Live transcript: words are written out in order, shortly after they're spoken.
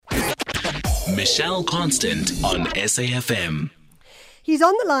Michelle Constant on SAFM. He's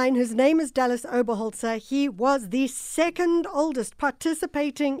on the line. His name is Dallas Oberholzer. He was the second oldest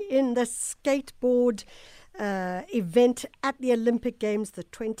participating in the skateboard event at the Olympic Games, the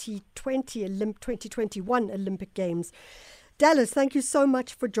 2021 Olympic Games. Dallas, thank you so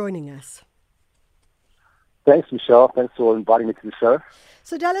much for joining us. Thanks, Michelle. Thanks for inviting me to the show.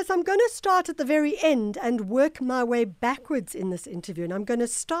 So, Dallas, I'm going to start at the very end and work my way backwards in this interview. And I'm going to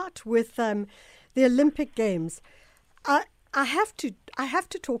start with the Olympic Games. I have to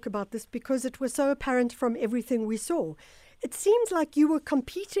talk about this because it was so apparent from everything we saw. It seems like you were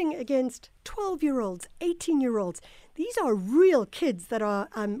competing against 12-year-olds, 18-year-olds. These are real kids that are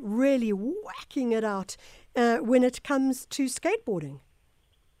really whacking it out when it comes to skateboarding.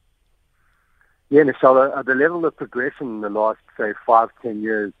 Yeah, Michelle, the level of progression in the last, say, 5-10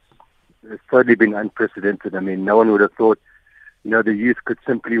 years has totally been unprecedented. I mean, no one would have thought, the youth could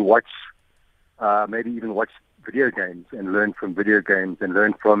simply watch, maybe even watch video games and learn from video games and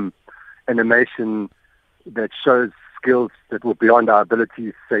learn from animation that shows skills that were beyond our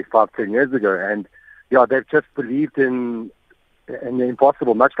abilities, say, 5-10 years ago. And, they've just believed in the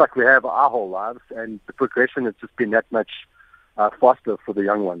impossible, much like we have our whole lives. And the progression has just been that much faster for the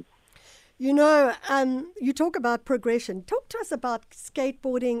young ones. You talk about progression. Talk to us about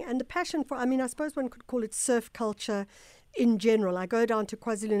skateboarding and the passion for, I suppose one could call it surf culture in general. I go down to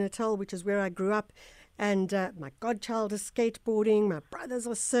KwaZulu-Natal, which is where I grew up, and my godchild is skateboarding, my brothers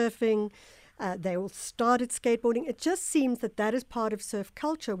are surfing, they all started skateboarding. It just seems that is part of surf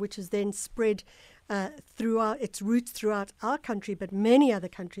culture, which has then spread throughout its roots throughout our country, but many other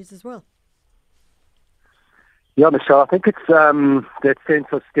countries as well. Yeah, Michelle, I think it's that sense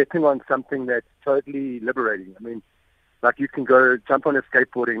of stepping on something that's totally liberating. I mean, like you can go jump on a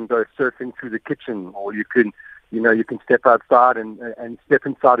skateboard and go surfing through the kitchen, or you can step outside and step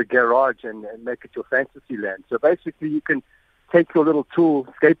inside a garage and make it your fantasy land. So basically, you can take your little tool,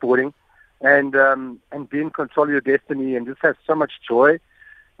 skateboarding, and be in control of your destiny and just have so much joy.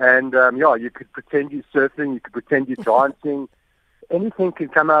 And you could pretend you're surfing, you could pretend you're dancing. Anything can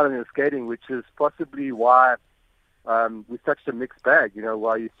come out in your skating, which is possibly why we're such a mixed bag.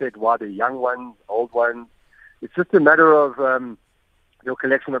 Why you said why the young ones, old ones. It's just a matter of your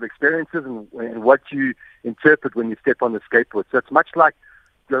collection of experiences and what you interpret when you step on the skateboard. So it's much like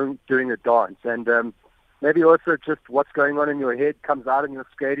doing a dance. And maybe also just what's going on in your head comes out in your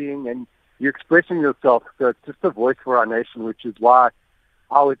skating and you're expressing yourself. So it's just a voice for our nation, which is why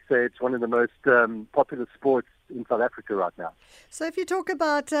I would say it's one of the most popular sports in South Africa right now. So if you talk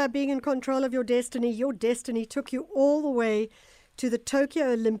about being in control of your destiny took you all the way to the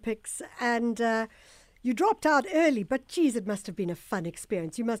Tokyo Olympics, and you dropped out early, but geez, it must have been a fun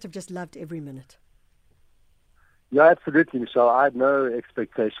experience. You must have just loved every minute. Yeah, absolutely, Michelle. I had no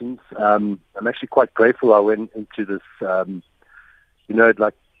expectations. I'm actually quite grateful I went into this,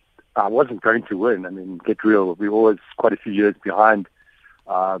 I wasn't going to win. I mean, get real. We were always quite a few years behind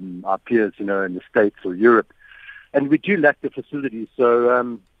our peers, in the States or Europe. And we do lack the facilities.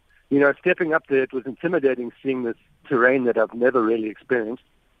 So, stepping up there, it was intimidating seeing this terrain that I've never really experienced.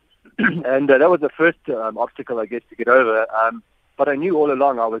 And that was the first obstacle, I guess, to get over. But I knew all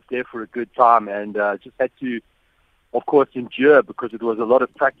along I was there for a good time and just had to, of course, endure because it was a lot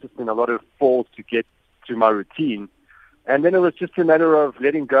of practice and a lot of falls to get to my routine. And then it was just a matter of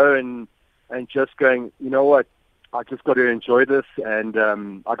letting go and just going, you know what? I just got to enjoy this, and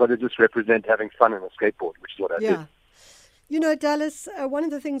I got to just represent having fun on a skateboard, which is what I did. Dallas, one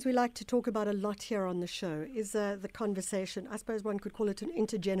of the things we like to talk about a lot here on the show is the conversation. I suppose one could call it an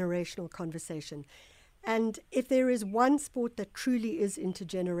intergenerational conversation. And if there is one sport that truly is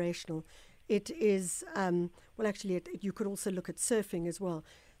intergenerational, it is, you could also look at surfing as well.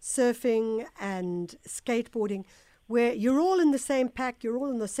 Surfing and skateboarding, where you're all in the same pack, you're all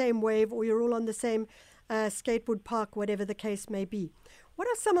in the same wave, or you're all on the same skateboard park, whatever the case may be. What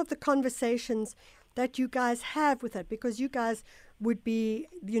are some of the conversations that you guys have with that? Because you guys would be,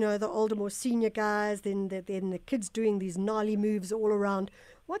 the older, more senior guys, then the kids doing these gnarly moves all around.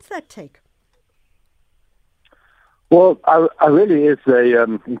 What's that take? Well, I really is a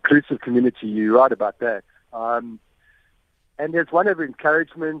inclusive community. You're right about that. And there's one of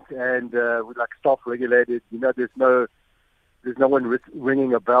encouragement and with like self-regulated. There's no one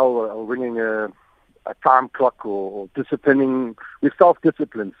ringing a bell or ringing a time clock or disciplining. We're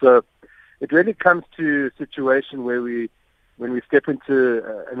self-disciplined. So it really comes to a situation where when we step into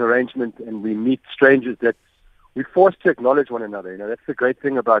an arrangement and we meet strangers, that we're forced to acknowledge one another. That's the great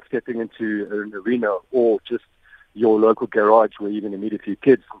thing about stepping into an arena or just your local garage where you're going to meet a few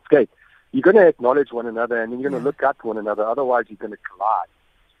kids and skate. You're going to acknowledge one another and then you're going to look up to one another. Otherwise, you're going to collide.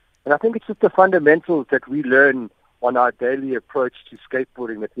 And I think it's just the fundamentals that we learn on our daily approach to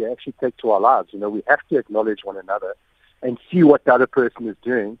skateboarding that we actually take to our lives. You know, we have to acknowledge one another and see what the other person is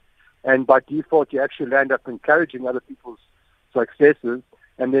doing. And by default, you actually land up encouraging other people's successes,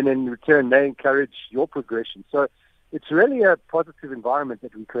 and then in return, they encourage your progression. So it's really a positive environment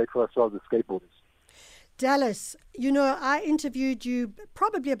that we create for ourselves as skateboarders. Dallas, you know, I interviewed you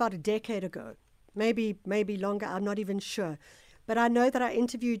probably about a decade ago, maybe longer, I'm not even sure. But I know that I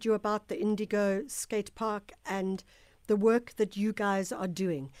interviewed you about the Indigo Skate Park and the work that you guys are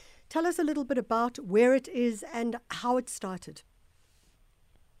doing. Tell us a little bit about where it is and how it started.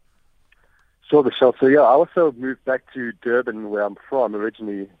 Sure, Michelle. So, I also moved back to Durban, where I'm from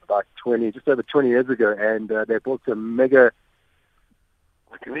originally, about just over 20 years ago, and they built a mega,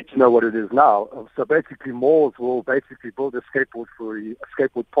 I can let you know what it is now. So basically, malls will basically build a skateboard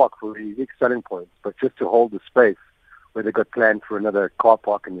park for a unique selling points, but just to hold the space where they got planned for another car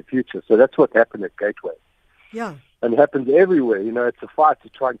park in the future. So that's what happened at Gateway. Yeah. And it happens everywhere. You know, it's a fight to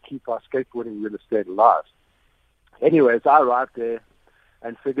try and keep our skateboarding real estate alive. Anyways, I arrived there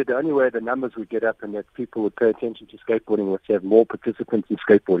and figured the only way the numbers would get up and that people would pay attention to skateboarding was to have more participants in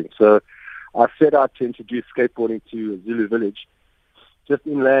skateboarding. So I set out to introduce skateboarding to Zulu Village, just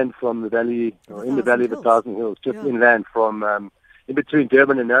inland from the valley, or in the valley of the Thousand Hills, just inland from in between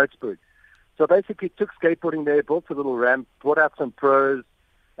Durban and Maritzburg. So basically took skateboarding there, built a little ramp, brought out some pros,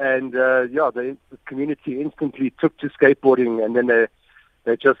 and the community instantly took to skateboarding, and then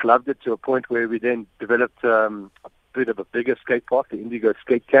they just loved it to a point where we then developed a bit of a bigger skate park, the Indigo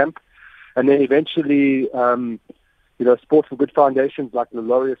Skate Camp. And then eventually, Sport for Good foundations like the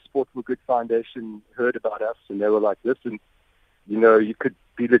Laureus Sport for Good Foundation heard about us, and they were like, listen, you know, you could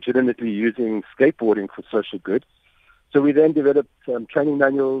be legitimately using skateboarding for social good. So we then developed training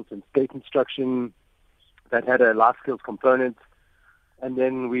manuals and skate instruction that had a life skills component. And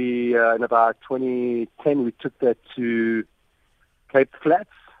then we, in about 2010, we took that to Cape Flats,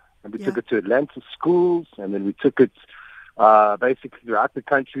 and we took it to Atlanta schools, and then we took it basically throughout the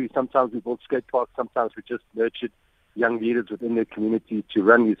country. Sometimes we built skate parks, sometimes we just nurtured young leaders within their community to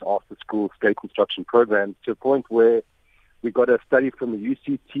run these after-school skate instruction programs to a point where we got a study from the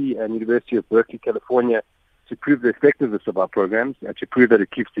UCT and University of Berkeley, California, to prove the effectiveness of our programs and to prove that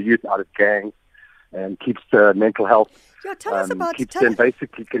it keeps the youth out of gangs and keeps mental health, tell us about, keeps them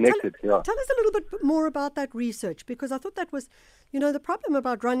basically connected. Tell us a little bit more about that research, because I thought that was, the problem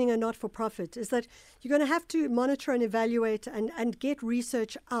about running a not-for-profit is that you're going to have to monitor and evaluate and get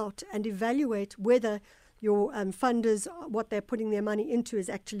research out and evaluate whether your funders, what they're putting their money into is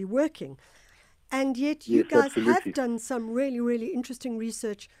actually working. And yet you guys have done some really, really interesting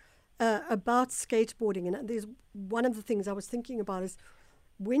research about skateboarding. And there's one of the things I was thinking about is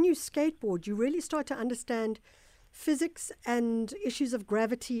when you skateboard, you really start to understand physics and issues of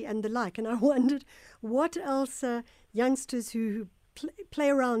gravity and the like. And I wondered what else youngsters who play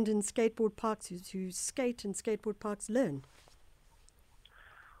around in skateboard parks, who skate in skateboard parks, learn.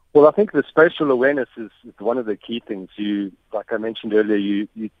 Well, I think the spatial awareness is one of the key things. Like I mentioned earlier,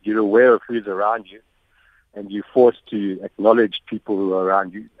 you're aware of who's around you, and you're forced to acknowledge people who are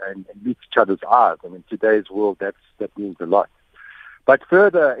around you and meet each other's eyes. And in today's world, that means a lot. But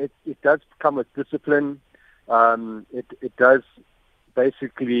further, it does come with discipline. It does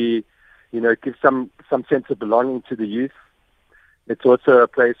basically, give some sense of belonging to the youth. It's also a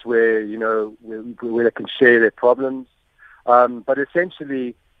place where, where they can share their problems. But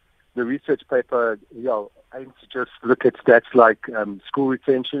essentially, the research paper, aims to just look at stats like school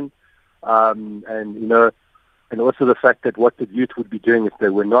retention, and also the fact that what the youth would be doing if they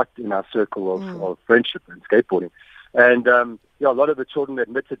were not in our circle of friendship and skateboarding. And a lot of the children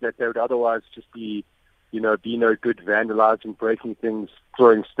admitted that they would otherwise just be no good, vandalizing, breaking things,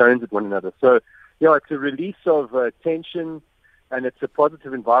 throwing stones at one another. So, it's a release of tension, and it's a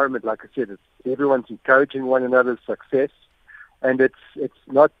positive environment. Like I said, everyone's encouraging one another's success. And it's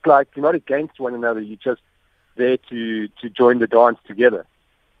not like you're not against one another. You're just there to join the dance together.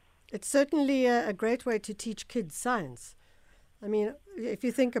 It's certainly a great way to teach kids science. I mean, if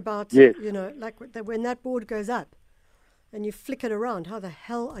you think about, like when that board goes up and you flick it around, how the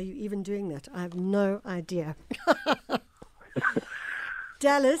hell are you even doing that? I have no idea.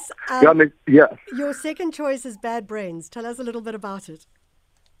 Dallas, your second choice is Bad Brains. Tell us a little bit about it.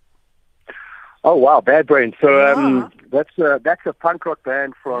 Oh wow, Bad Brains. So that's a punk rock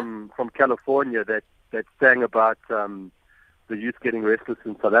band from California that sang about the youth getting restless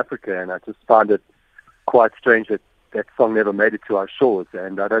in South Africa, and I just found it quite strange that song never made it to our shores,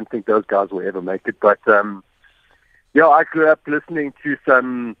 and I don't think those guys will ever make it. But I grew up listening to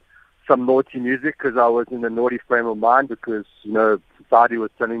some some naughty music because I was in a naughty frame of mind because, society was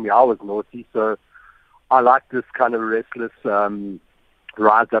telling me I was naughty. So I like this kind of restless,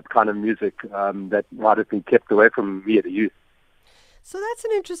 rise up kind of music that might have been kept away from me at a youth. So that's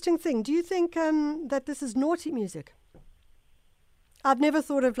an interesting thing. Do you think that this is naughty music? I've never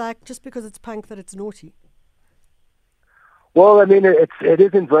thought of just because it's punk that it's naughty. Well, I mean, it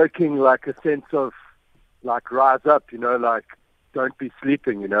is invoking a sense of rise up, don't be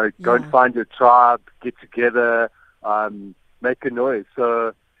sleeping, go and find your tribe, get together, make a noise.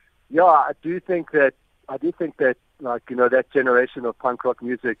 So, yeah, I do think that that generation of punk rock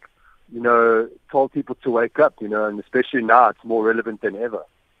music, told people to wake up, and especially now it's more relevant than ever.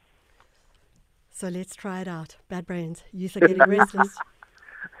 So let's try it out. Bad Brains, Youth Are Getting Restless.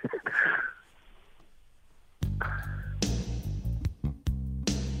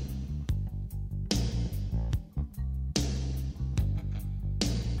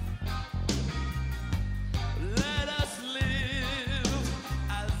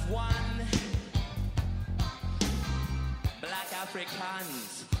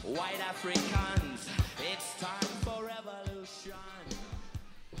 Africans, white Africans, it's time for revolution.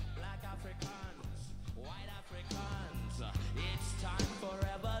 Black Africans, white Africans, it's time for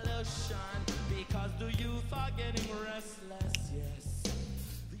revolution. Because the youth are getting restless, yes.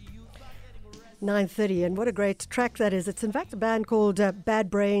 The youth are getting restless. 9:30, and what a great track that is. It's in fact a band called Bad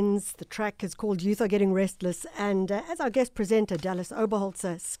Brains. The track is called Youth Are Getting Restless. And as our guest presenter, Dallas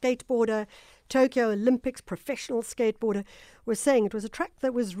Oberholzer, skateboarder, Tokyo Olympics professional skateboarder, was saying it was a track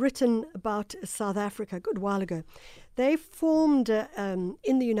that was written about South Africa a good while ago. They formed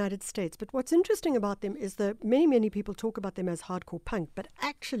in the United States, but what's interesting about them is that many people talk about them as hardcore punk, but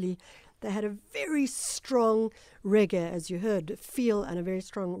actually they had a very strong reggae, as you heard, feel, and a very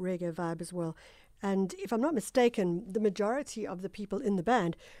strong reggae vibe as well. And if I'm not mistaken, the majority of the people in the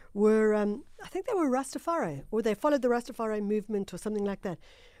band were, I think they were Rastafari, or they followed the Rastafari movement or something like that,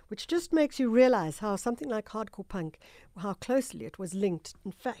 which just makes you realize how something like hardcore punk, how closely it was linked,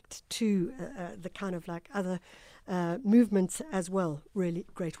 in fact, to the kind of other movements as well. Really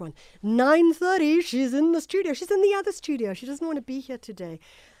great one. 9:30, she's in the studio. She's in the other studio. She doesn't want to be here today.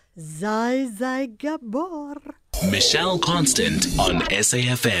 Zai Gabor. Michelle Constant on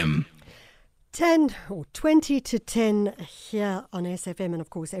SAFM. 10 or 20 to 10 here on SFM and, of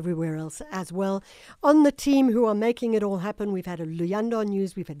course, everywhere else as well. On the team who are making it all happen, we've had a Luyanda on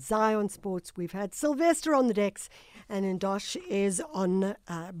news, we've had Zai on sports, we've had Sylvester on the decks, and Ndosh is on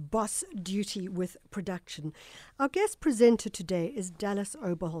boss duty with production. Our guest presenter today is Dallas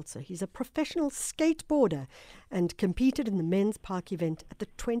Oberholzer. He's a professional skateboarder and competed in the men's park event at the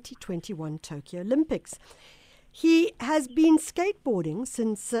 2021 Tokyo Olympics. He has been skateboarding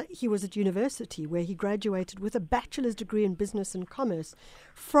since he was at university, where he graduated with a bachelor's degree in business and commerce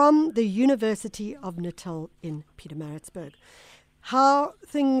from the University of Natal in Pietermaritzburg. How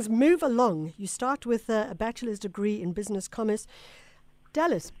things move along. You start with a bachelor's degree in business commerce.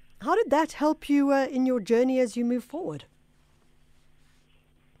 Dallas, how did that help you in your journey as you move forward?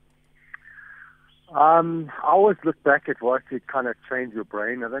 I always look back at what it kind of trains your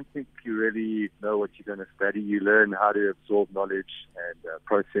brain. I don't think you really know what you're going to study. You learn how to absorb knowledge and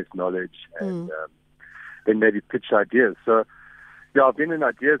process knowledge and then maybe pitch ideas. So, yeah, I've been an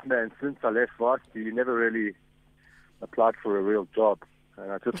ideas man since I left varsity. You never really applied for a real job.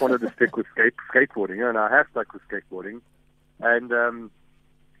 And I just wanted to stick with skateboarding, and I have stuck with skateboarding. And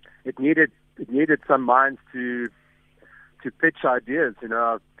it needed some minds to pitch ideas.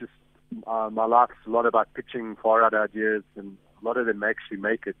 I've just my life's a lot about pitching far out ideas, and a lot of them actually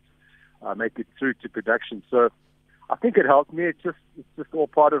make it through to production. So I think it helped me. It's just all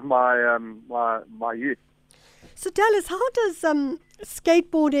part of my my youth. So Dallas, how does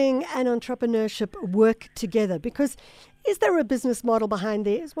skateboarding and entrepreneurship work together? Because is there a business model behind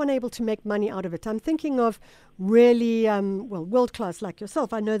there? Is one able to make money out of it? I'm thinking of really world class like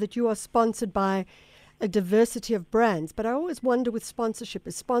yourself. I know that you are sponsored by a diversity of brands, but I always wonder with sponsorship,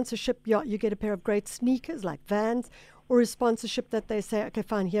 is sponsorship, you get a pair of great sneakers like Vans, or is sponsorship that they say, okay,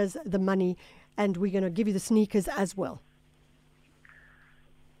 fine, here's the money and we're going to give you the sneakers as well?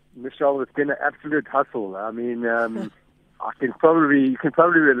 Michelle, it's been an absolute hustle. I mean, you can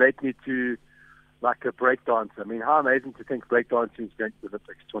probably relate me to like a breakdancer. I mean, how amazing to think breakdancing is going to the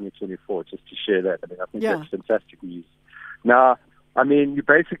Olympics 2024, just to share that. I mean, I think that's fantastic news. Now, I mean, you're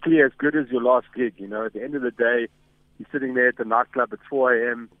basically as good as your last gig, At the end of the day, you're sitting there at the nightclub at 4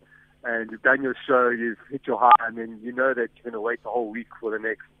 a.m. and you've done your show, you've hit your high, and then you know that you're going to wait the whole week for the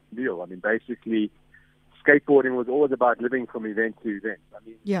next meal. I mean, basically, skateboarding was always about living from event to event. I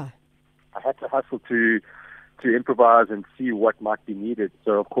mean, I had to hustle to to improvise and see what might be needed.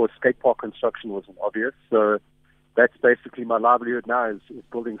 So, of course, skate park construction wasn't obvious. So that's basically my livelihood now is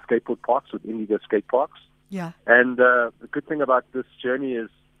building skateboard parks with Indigo skate parks. Yeah. And the good thing about this journey is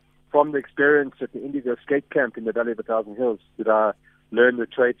from the experience at the Indigo skate camp in the Valley of a Thousand Hills that I learned the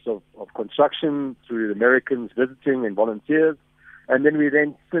traits of construction through the Americans visiting and volunteers. And then we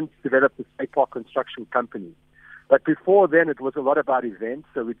since developed the skate park construction company. But before then, it was a lot about events.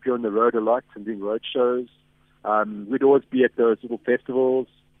 So we'd go on the road a lot and doing road shows. We'd always be at those little festivals.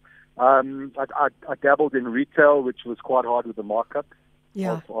 I dabbled in retail, which was quite hard with the markup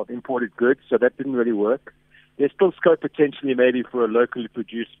of imported goods. So that didn't really work. There's still scope potentially maybe for a locally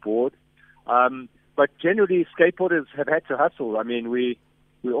produced sport. But generally, skateboarders have had to hustle. I mean,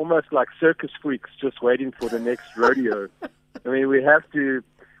 we're almost like circus freaks just waiting for the next rodeo. I mean, we have to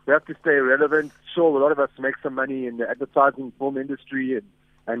stay relevant. Sure, a lot of us make some money in the advertising film industry,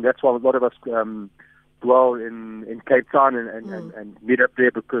 and that's why a lot of us dwell in Cape Town and meet up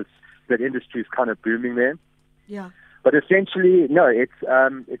there because that industry is kind of booming there. Yeah. But essentially, no, it's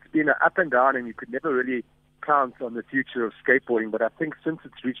been an up and down, and you could never really count on the future of skateboarding. But I think since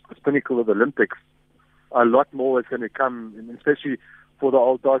it's reached the pinnacle of the Olympics, a lot more is going to come, and especially for the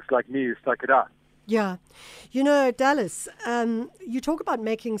old dogs like me who stuck it out. Yeah. You know, Dallas, you talk about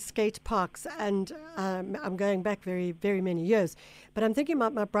making skate parks, and I'm going back very, very many years, but I'm thinking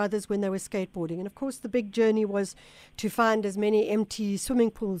about my brothers when they were skateboarding. And of course, the big journey was to find as many empty swimming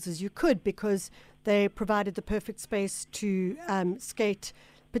pools as you could because they provided the perfect space to skate,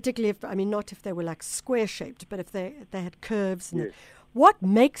 particularly not if they were like square shaped, but if they had curves. And what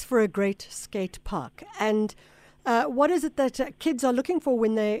makes for a great skate park? And what is it that kids are looking for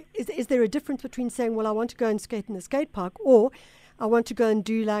when is there a difference between saying, well, I want to go and skate in a skate park, or I want to go and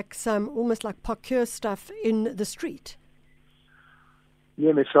do like some almost like parkour stuff in the street?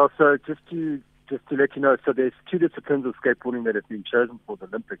 Yeah, Michelle, so just to let you know, so there's two disciplines of skateboarding that have been chosen for the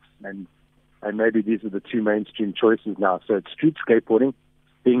Olympics, and maybe these are the two mainstream choices now. So it's street skateboarding,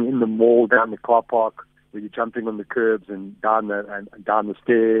 being in the mall, down the car park, where you're jumping on the curbs and down the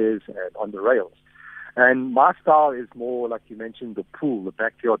stairs and on the rails. And my style is more, like you mentioned, the pool, the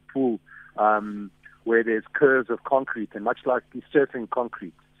backyard pool, where there's curves of concrete, and much like you're surfing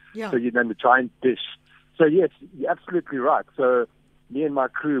concrete. Yeah. So you're then the giant dish. So yes, you're absolutely right. So me and my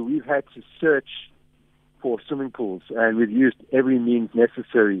crew, we've had to search for swimming pools, and we've used every means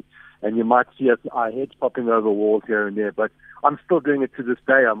necessary. And you might see our heads popping over walls here and there, but I'm still doing it to this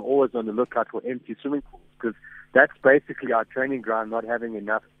day. I'm always on the lookout for empty swimming pools because that's basically our training ground, not having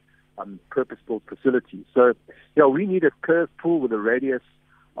enough purpose-built facilities. So, we need a curved pool with a radius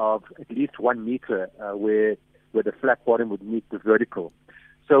of at least 1 meter where the flat bottom would meet the vertical.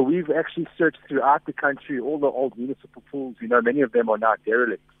 So we've actually searched throughout the country, all the old municipal pools. Many of them are now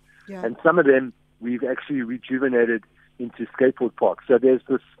derelict. Yeah. And some of them we've actually rejuvenated into skateboard parks. So there's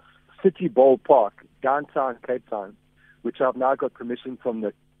this City Bowl Park, downtown Cape Town, which I've now got permission from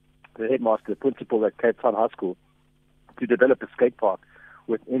the headmaster, the principal at Cape Town High School, to develop a skate park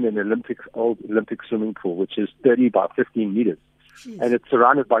within an old Olympic swimming pool, which is 30 by 15 meters. Jeez. And it's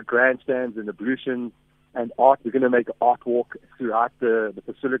surrounded by grandstands and ablutions and art. We're going to make an art walk throughout the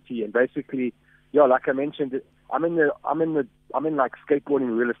facility. And basically, like I mentioned, I'm in like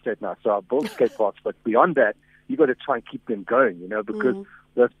skateboarding real estate now. So I build skate parks, but beyond that, you got to try and keep them going, because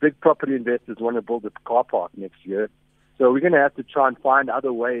those big property investors want to build a car park next year. So we're going to have to try and find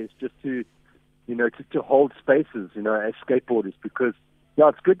other ways just to hold spaces, as skateboarders, because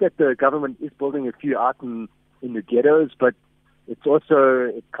it's good that the government is building a few out in the ghettos, but it's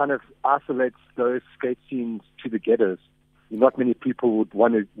also, it kind of isolates those skate scenes to the ghettos. Not many people would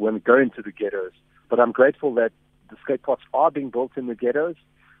want to go into the ghettos, but I'm grateful that the skate parks are being built in the ghettos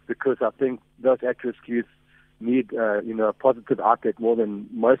because I think those at-risk youth need a positive outlet more than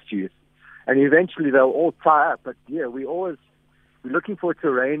most youth. And eventually they'll all tie up. But we're looking for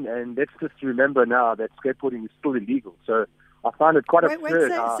terrain, and let's just remember now that skateboarding is still illegal. So I find it quite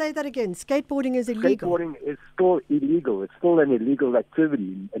absurd. Say that again. Skateboarding is illegal. Skateboarding is still illegal. It's still an illegal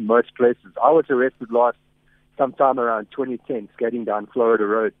activity in most places. I was arrested sometime around 2010, skating down Florida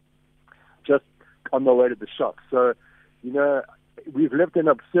Road, just on the way to the shop. So, we've lived an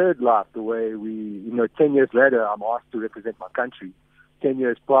absurd life the way 10 years later, I'm asked to represent my country. 10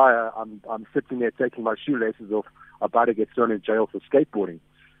 years prior, I'm sitting there taking my shoelaces off, about to get thrown in jail for skateboarding.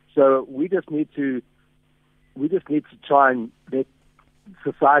 So we just need to try and let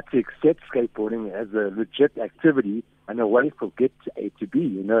society accept skateboarding as a legit activity and a way for get to A to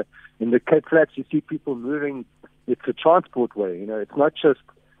B. In the Cape Flats, you see people moving. It's a transport way. It's not just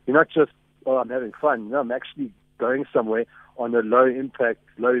I'm having fun. No, I'm actually going somewhere on a low impact,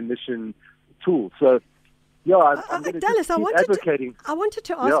 low emission tool. So Yeah, I'm going to Dallas, keep advocating. I wanted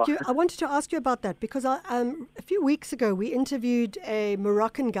to ask you about that because a few weeks ago we interviewed a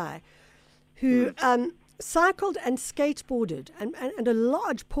Moroccan guy who cycled and skateboarded, and a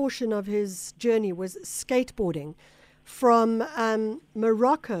large portion of his journey was skateboarding from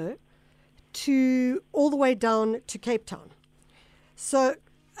Morocco to all the way down to Cape Town. So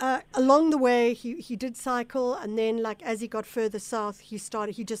along the way, he did cycle, and then, like, as he got further south, he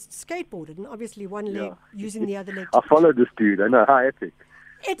just skateboarded, and obviously one leg using the other leg. I follow this dude. I know, how epic.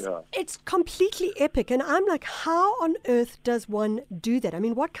 It's completely epic, and I'm like, how on earth does one do that? I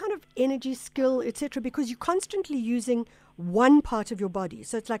mean, what kind of energy, skill, etc.? Because you're constantly using one part of your body,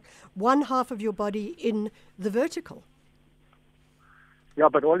 so it's like one half of your body in the vertical. Yeah,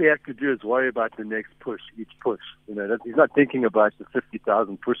 but all he has to do is worry about the next push, each push. You know, he's not thinking about the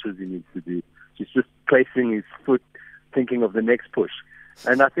 50,000 pushes he needs to do. He's just placing his foot, thinking of the next push.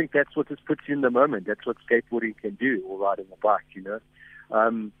 And I think that's what just puts you in the moment. That's what skateboarding can do, or riding a bike. You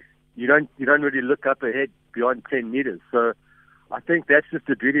know, you don't really look up ahead beyond 10 meters. So I think that's just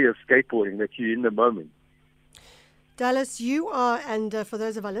the beauty of skateboarding, that you're in the moment. Dallas, you are, and for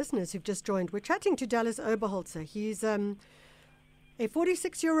those of our listeners who've just joined, we're chatting to Dallas Oberholzer. He's a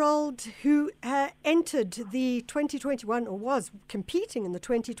 46-year-old who entered the 2021, or was competing in the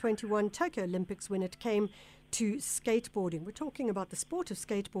 2021 Tokyo Olympics when it came to skateboarding. We're talking about the sport of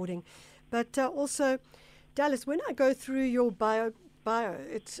skateboarding. But also, Dallas, when I go through your bio,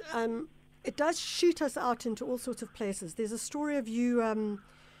 it does shoot us out into all sorts of places. There's a story of you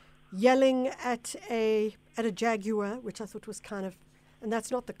yelling at a Jaguar, which I thought was kind of, and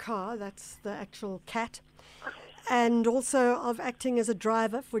that's not the car, that's the actual cat. And also of acting as a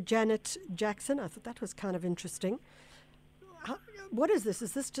driver for Janet Jackson. I thought that was kind of interesting. What is this?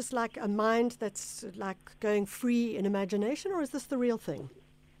 Is this just like a mind that's like going free in imagination, or is this the real thing?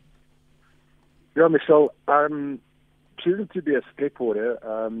 Yeah, Michelle, choosing to be a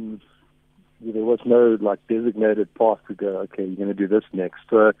skateboarder, there was no like designated path to go, okay, you're going to do this next.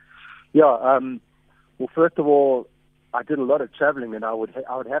 So, well, first of all, I did a lot of traveling, and I would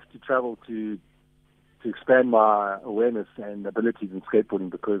have to travel to expand my awareness and abilities in skateboarding,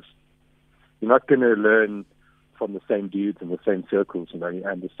 because you're not going to learn from the same dudes in the same circles, you know,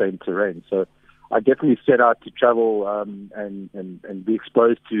 and the same terrain. So I definitely set out to travel and be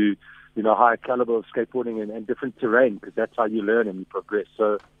exposed to, you know, higher caliber of skateboarding and different terrain, because that's how you learn and you progress.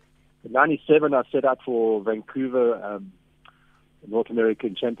 So in '97, I set out for Vancouver, North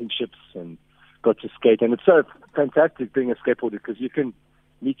American Championships, and got to skate. And it's so fantastic being a skateboarder, because you can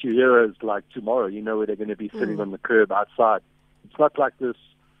meet your heroes like tomorrow. You know where they're going to be sitting on the curb outside. It's not like this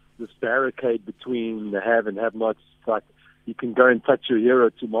barricade between the have and have-nots. It's like you can go and touch your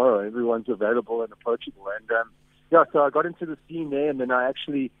hero tomorrow. Everyone's available and approachable. And so I got into the scene there, and then I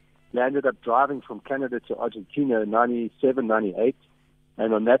actually ended up driving from Canada to Argentina in '97, '98.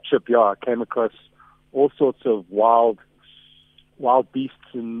 And on that trip, I came across all sorts of wild beasts,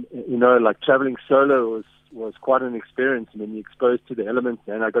 and, you know, like traveling solo was quite an experience. I mean, you're exposed to the elements,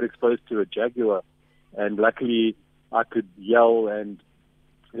 and I got exposed to a Jaguar, and luckily I could yell and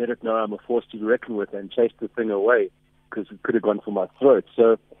let it know I'm a force to be reckoned with, and chase the thing away, because it could have gone for my throat.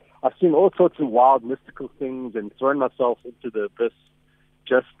 So I've seen all sorts of wild, mystical things, and thrown myself into the abyss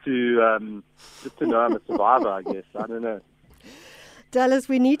just to know I'm a survivor, I guess. I don't know. Dallas,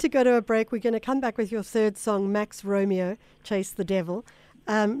 we need to go to a break. We're going to come back with your third song, Max Romeo, Chase the Devil.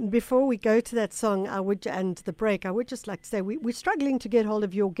 Before we go to that song, and the break, I would just like to say we're struggling to get hold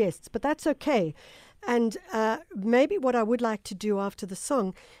of your guests, but that's okay. And maybe what I would like to do after the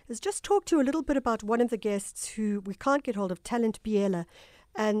song is just talk to you a little bit about one of the guests who we can't get hold of, THALENTE BIYELA,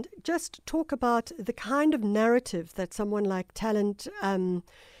 and just talk about the kind of narrative that someone like THALENTE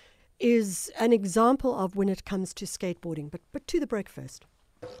is an example of when it comes to skateboarding. But to the break first.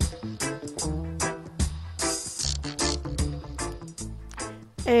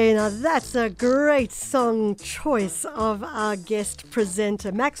 Hey, now that's a great song choice of our guest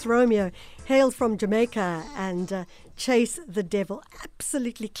presenter. Max Romeo hails from Jamaica, and Chase the Devil,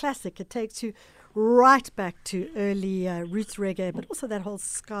 absolutely classic. It takes you right back to early roots reggae, but also that whole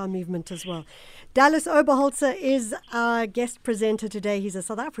ska movement as well. Dallas Oberholzer is our guest presenter today. He's a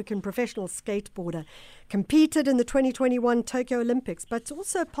South African professional skateboarder, competed in the 2021 Tokyo Olympics, but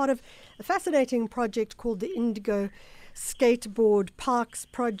also part of a fascinating project called the Indigo Skateboard Parks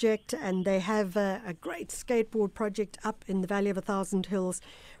Project, and they have a great skateboard project up in the Valley of 1,000 Hills,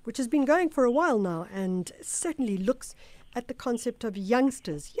 which has been going for a while now, and certainly looks at the concept of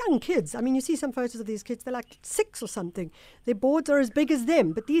youngsters, young kids. I mean, you see some photos of these kids, they're like 6 or something. Their boards are as big as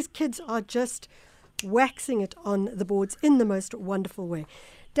them, but these kids are just waxing it on the boards in the most wonderful way.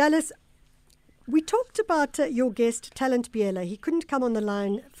 Dallas, We talked about your guest, Talent BIYELA. He couldn't come on the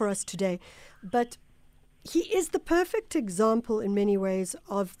line for us today, but he is the perfect example in many ways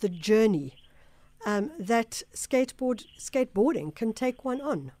of the journey that skateboarding can take one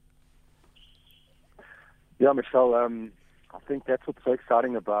on. Yeah, Michelle, I think that's what's so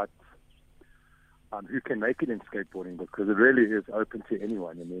exciting about who can make it in skateboarding, because it really is open to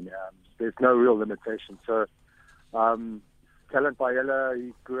anyone. I mean, there's no real limitation. So, Talent BIYELA,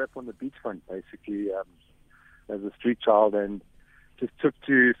 he grew up on the beachfront, basically, as a street child, and just took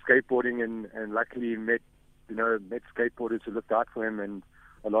to skateboarding and luckily met skateboarders who looked out for him, and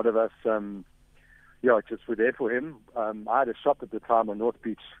a lot of us, just were there for him. I had a shop at the time on North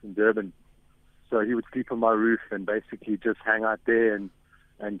Beach in Durban, so he would sleep on my roof and basically just hang out there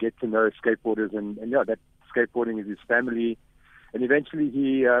and get to know skateboarders, and that skateboarding is his family. And eventually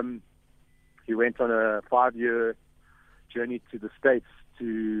he went on a 5-year journey to the States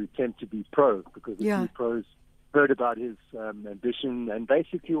to attempt to be pro, because the few pros heard about his ambition, and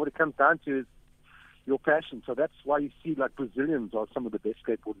basically what it comes down to is your passion. So that's why you see like Brazilians are some of the best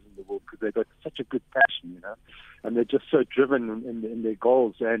skateboarders in the world, because they've got such a good passion, and they're just so driven in their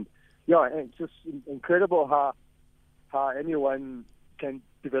goals. And it's just incredible how anyone can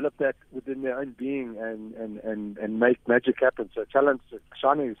develop that within their own being and make magic happen. So Talent's a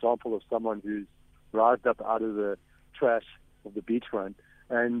shining example of someone who's rised up out of the trash of the beachfront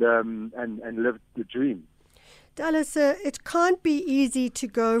and lived the dream. Dallas, it can't be easy to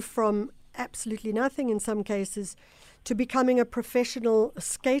go from absolutely nothing in some cases to becoming a professional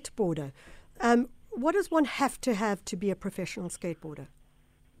skateboarder. What does one have to be a professional skateboarder?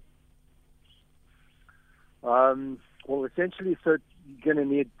 Well, essentially, so you're going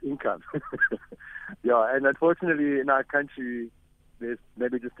to need income. And unfortunately in our country, there's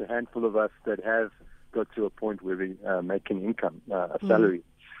maybe just a handful of us that have got to a point where we make an income, a salary.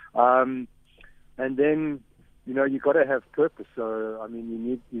 And then, you've got to have purpose. So, I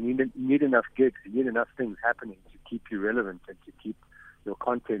mean, you need enough gigs, you need enough things happening to keep you relevant and to keep your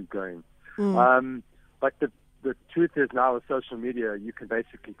content going. But the truth is now with social media, you can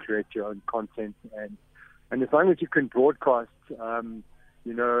basically create your own content, and as long as you can broadcast,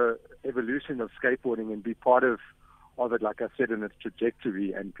 evolution of skateboarding and be part of it, like I said, in its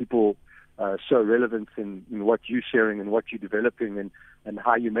trajectory, and people show relevance in what you're sharing and what you're developing and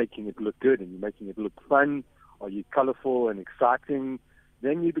how you're making it look good and you're making it look fun, or you're colorful and exciting,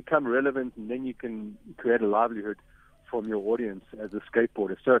 then you become relevant, and then you can create a livelihood from your audience as a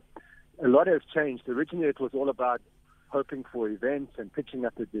skateboarder. So a lot has changed. Originally it was all about hoping for events and pitching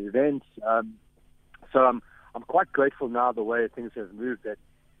up at the events. So I'm quite grateful now the way things have moved, that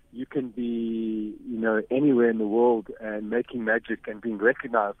you can be, anywhere in the world and making magic and being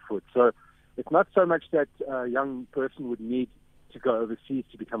recognized for it. So it's not so much that a young person would need to go overseas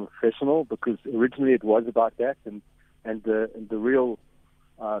to become a professional, because originally it was about that, and the real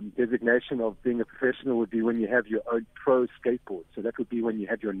designation of being a professional would be when you have your own pro skateboard. So that would be when you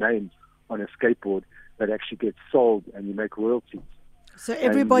have your name on a skateboard that actually gets sold and you make royalties. So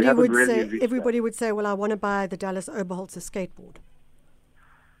everybody would say, well, I want to buy the Dallas Oberholzer skateboard.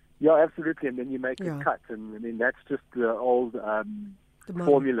 Yeah, absolutely. And then you make a cut. And I mean, that's just the old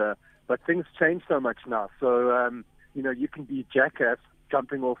formula. But things change so much now. So, you can be jackass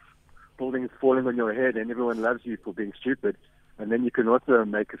jumping off buildings, falling on your head, and everyone loves you for being stupid. And then you can also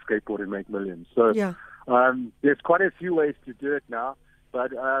make a skateboard and make millions. So there's quite a few ways to do it now.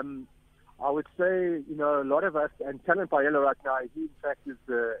 But I would say, a lot of us, and Talent BIYELA right now, he in fact is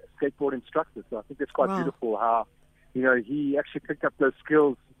the skateboard instructor. So I think it's quite beautiful how, he actually picked up those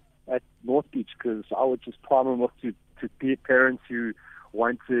skills at North Beach, because I would just prime him off to parents who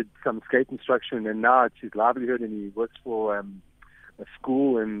wanted some skate instruction, and now it's his livelihood, and he works for a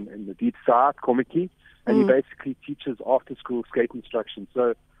school in the deep south, Komiki, and he basically teaches after-school skate instruction.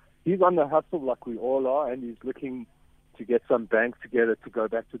 So he's on the hustle like we all are, and he's looking to get some banks together to go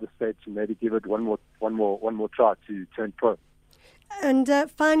back to the States and maybe give it one more try to turn pro. And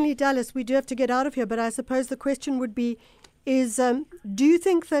finally, Dallas, we do have to get out of here, but I suppose the question would be, do you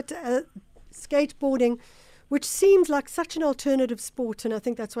think that skateboarding, which seems like such an alternative sport, and I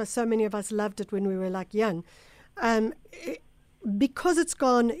think that's why so many of us loved it when we were young, because it's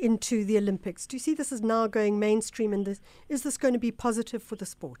gone into the Olympics, do you see this is now going mainstream, and is this going to be positive for the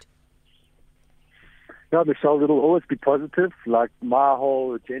sport? Yeah, Michelle, it'll always be positive. Like, my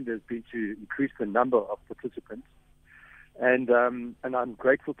whole agenda has been to increase the number of participants. And I'm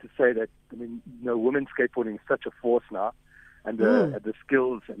grateful to say that, women's skateboarding is such a force now, and the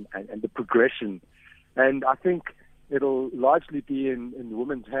skills and the progression. And I think it'll largely be in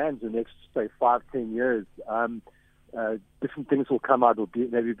women's hands the next, say, 5-10 years. different things will come out. Will be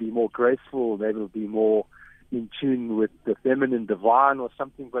maybe be more graceful, maybe it'll be more in tune with the feminine divine or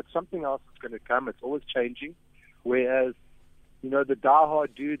something. But something else is going to come. It's always changing. Whereas, you know, the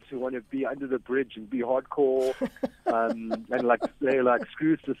diehard dudes who want to be under the bridge and be hardcore and like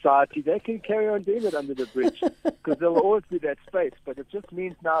screw society, they can carry on doing it under the bridge because there'll always be that space. But it just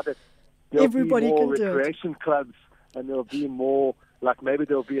means now that there'll Everybody be more can do it. recreation clubs, and there'll be more, like maybe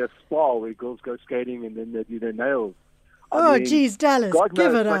there'll be a spa where girls go skating and then they do their nails. Oh, geez, Dallas, God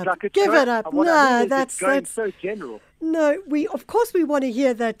give knows, it but up. like Give it up. What No, I mean is that's it's going so general. No, of course we want to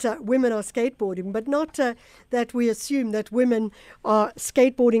hear that women are skateboarding, but not that we assume that women are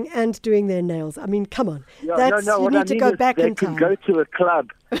skateboarding and doing their nails. I mean, come on. Yeah, You what need I to mean go is back they in can time. go to a club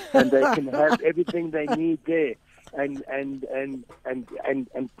and they can have everything they need there, and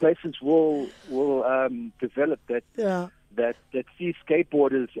places will develop that. Yeah. That see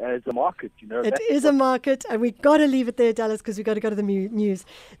skateboarders as a market, you know. It is a market, and we've got to leave it there, Dallas, because we've got to go to the news.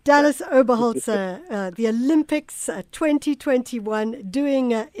 Dallas Oberholzer, the Olympics 2021,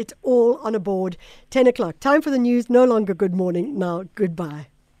 doing it all on a board. 10 o'clock. Time for the news. No longer good morning. Now, goodbye.